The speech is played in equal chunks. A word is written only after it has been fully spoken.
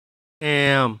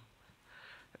Am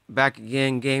back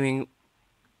again gaming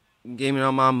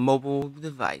on my mobile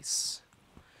device.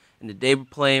 And today we're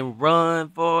playing Run,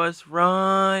 Forrest,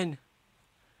 Run.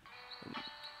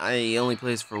 I only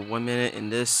played this for 1 minute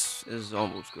and this is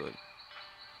almost good.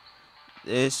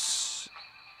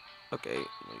 Okay, let me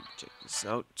check this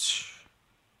out.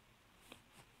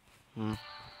 Dang.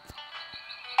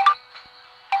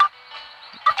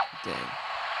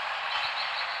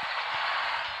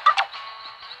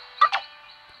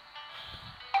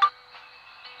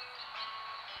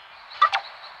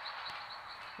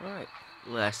 Alright,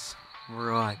 let's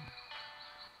run.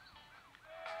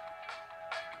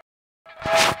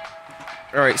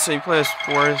 Alright, so you play as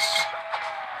Forrest.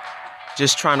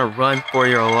 Just trying to run for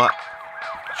your life.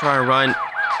 Try to run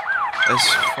as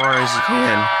far as you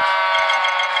can.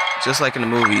 Just like in the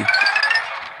movie.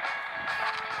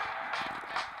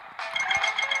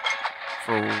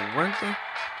 For one thing,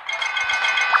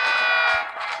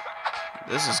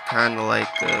 this is kind of like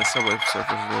the Subway Surfers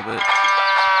a little bit.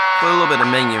 Put a little bit of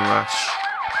menu rush.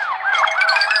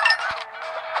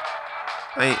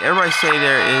 I mean, everybody say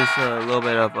there is a little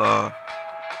bit of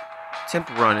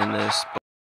tempo run in this,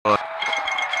 but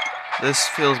this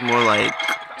feels more like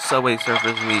Subway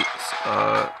Surfers meets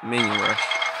menu rush.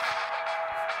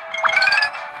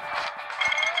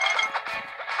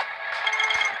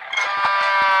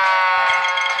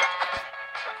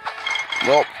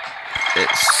 Well,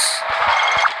 it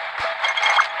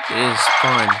is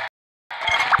fun.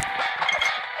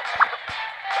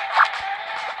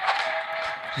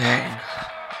 Dang.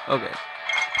 Okay.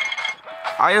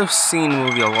 I have seen the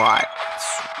movie a lot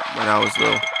when I was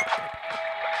little.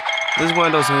 This is one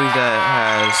of those movies that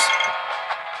has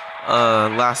a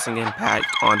lasting impact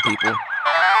on people.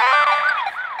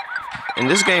 And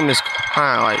this game is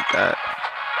kind of like that.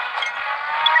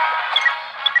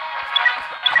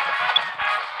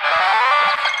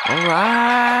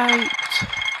 Alright.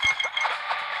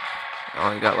 I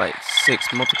only got like 6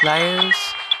 multipliers.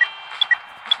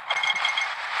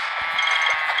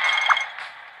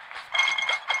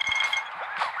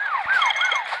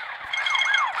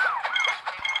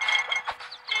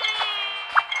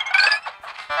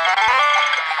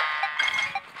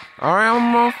 Alright,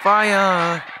 I'm on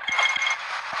fire.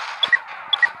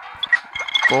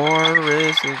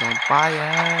 Forrest is on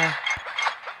fire.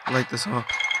 I like this song.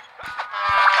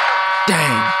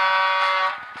 Dang.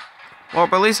 Well,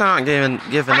 but at least I'm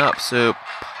not giving up, so...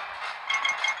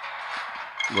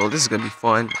 Well, this is gonna be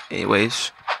fun,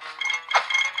 anyways.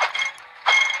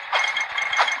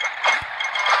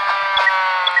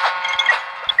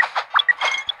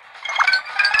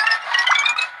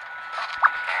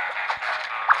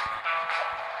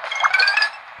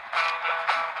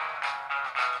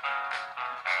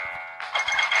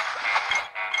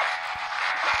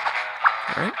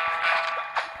 Alright.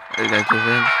 I gotta give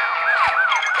in.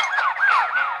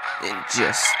 And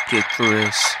just get through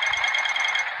this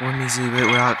one easy bit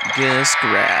without getting a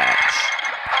scratch.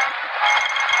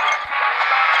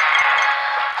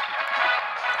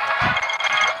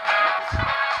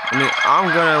 I mean, I'm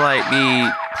gonna like be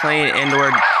playing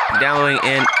and/or downloading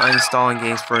and uninstalling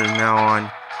games from now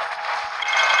on.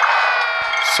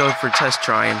 So for test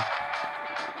trying.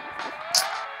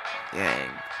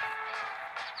 Dang.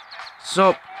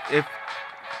 So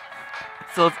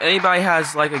if anybody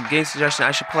has like a game suggestion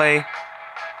I should play,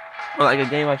 or like a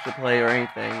game I should play or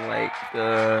anything, like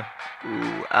I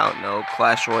don't know,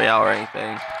 Clash Royale or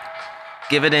anything,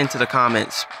 give it into the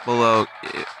comments below,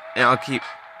 and I'll keep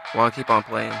on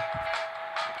playing.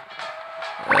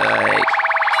 Alright,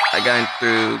 I got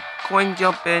through coin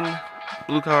jumping,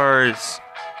 blue cards,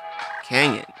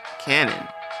 cannon.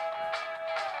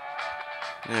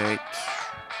 Alright.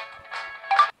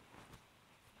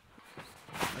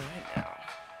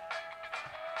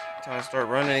 Time to start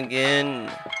running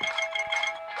again.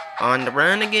 On the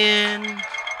run again.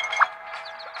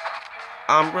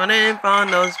 I'm running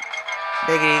from those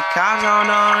biggie cops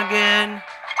on again.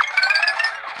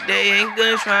 They ain't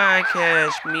gonna try and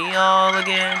catch me all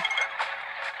again.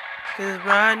 Cause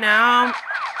right now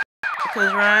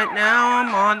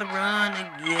I'm on the run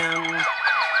again.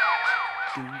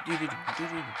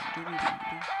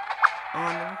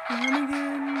 On the run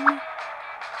again.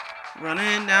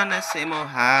 Running down that same old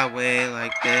highway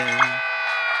like that.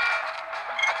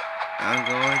 I'm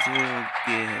going to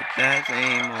get that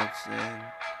same old sin.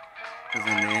 Cause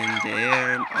I'm in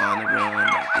there, I'm on the run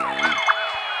again.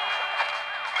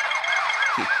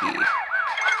 Hee.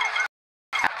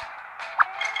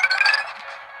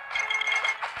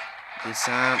 This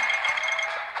time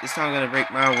I'm gonna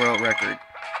break my world record.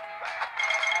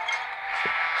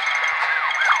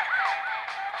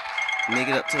 Me make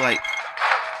it up to like...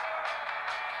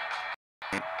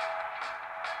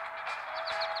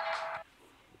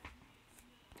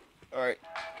 Alright.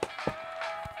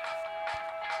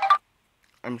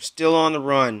 I'm still on the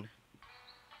run.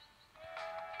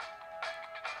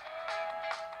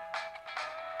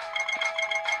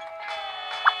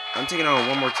 I'm taking on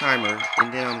one more timer,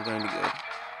 and then I'm going to be good.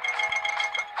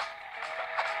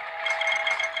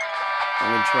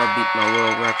 I'm going to try to beat my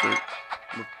world record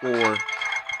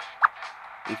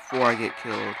before I get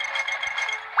killed.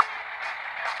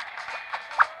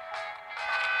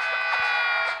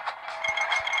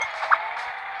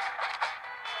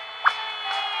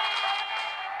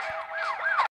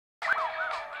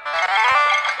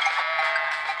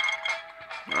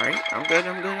 Alright,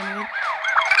 I'm good.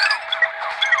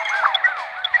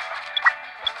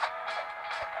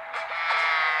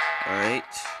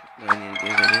 Alright, I need to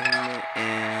give it in,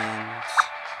 and...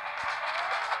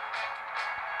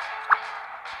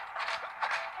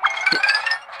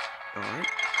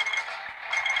 Alright.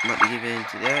 I'm about to give in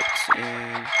to that,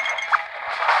 and...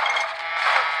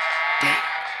 Dang!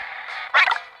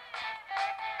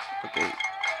 Okay.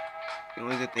 The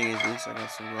only good thing is at least I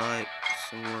got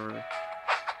some more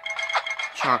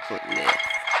chocolate left.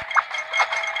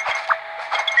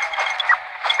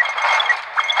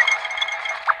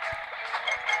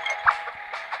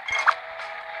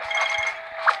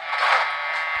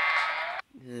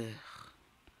 Ugh.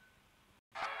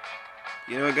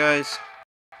 You know what, guys?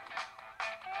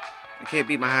 I can't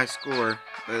beat my high score,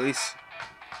 but at least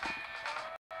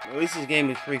this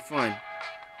game is pretty fun.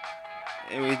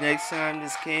 Anyways, next time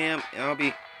this camp, I'll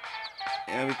be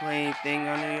playing anything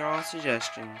under your all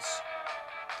suggestions.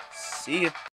 See ya.